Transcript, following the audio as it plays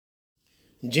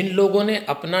जिन लोगों ने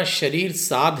अपना शरीर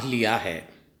साध लिया है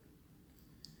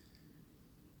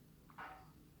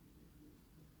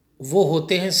वो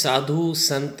होते हैं साधु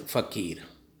संत फकीर।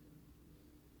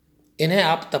 इन्हें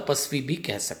आप तपस्वी भी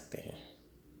कह सकते हैं।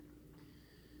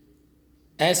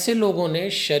 ऐसे लोगों ने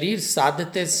शरीर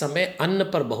साधते समय अन्न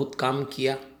पर बहुत काम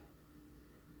किया।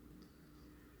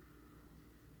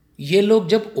 ये लोग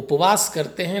जब उपवास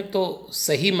करते हैं तो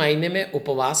सही मायने में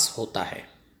उपवास होता है।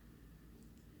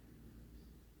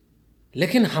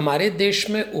 लेकिन हमारे देश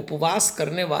में उपवास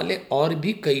करने वाले और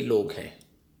भी कई लोग हैं।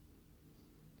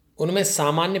 उनमें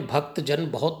सामान्य भक्तजन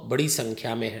बहुत बड़ी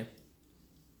संख्या में हैं।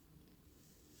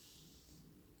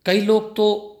 कई लोग तो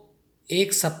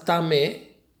एक सप्ताह में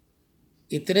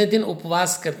इतने दिन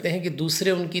उपवास करते हैं कि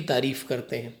दूसरे उनकी तारीफ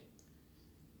करते हैं,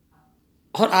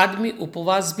 और आदमी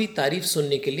उपवास भी तारीफ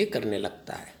सुनने के लिए करने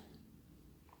लगता है।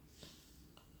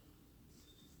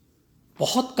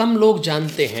 बहुत कम लोग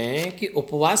जानते हैं कि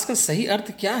उपवास का सही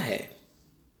अर्थ क्या है।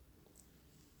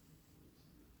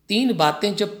 3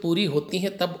 बातें जब पूरी होती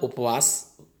हैं तब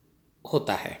उपवास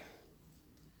होता है।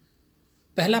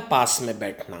 पहला, पास में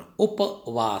बैठना,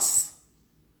 उपवास।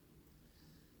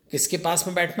 किसके पास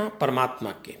में बैठना?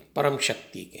 परमात्मा के, परम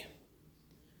शक्ति के।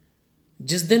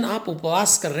 जिस दिन आप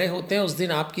उपवास कर रहे होते हैं उस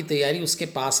दिन आपकी तैयारी उसके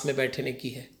पास में बैठने की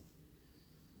है।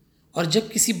 और जब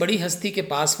किसी बड़ी हस्ती के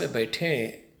पास में बैठे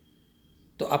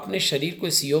तो अपने शरीर को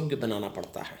इस योग्य बनाना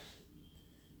पड़ता है।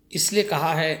 इसलिए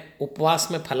कहा है उपवास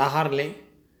में फलाहार लें,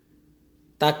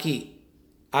 ताकि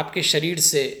आपके शरीर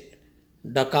से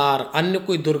डकार, अन्य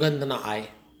कोई दुर्गंध ना आए।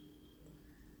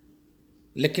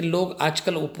 लेकिन लोग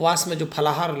आजकल उपवास में जो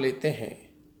फलाहार लेते हैं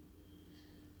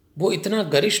वो इतना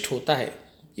गरिष्ठ होता है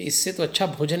कि इससे तो अच्छा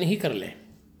भोजन ही कर लें।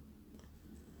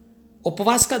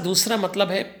 उपवास का दूसरा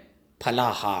मतलब है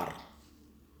फलाहार।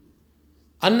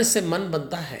 अन्न से मन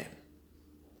बनता है।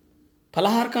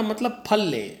 फलाहार का मतलब फल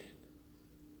लें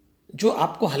जो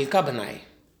आपको हल्का बनाए।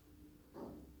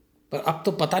 पर अब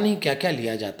तो पता नहीं क्या क्या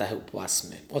लिया जाता है उपवास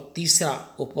में। और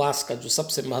तीसरा, उपवास का जो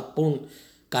सबसे महत्वपूर्ण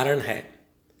कारण है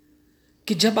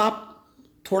कि जब आप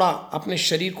थोड़ा अपने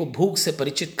शरीर को भूख से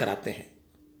परिचित कराते हैं,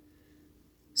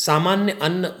 सामान्य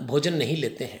अन्न भोजन नहीं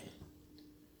लेते हैं,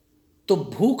 तो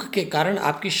भूख के कारण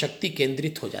आपकी शक्ति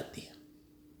केंद्रित हो जाती है।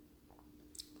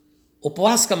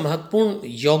 उपवास का महत्वपूर्ण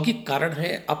यौगिक कारण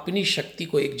है अपनी शक्ति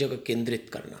को एक जगह केंद्रित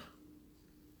करना।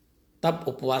 तब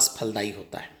उपवास फलदायी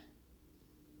होता है।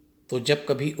 तो जब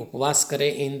कभी उपवास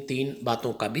करें इन 3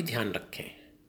 बातों का भी ध्यान रखें।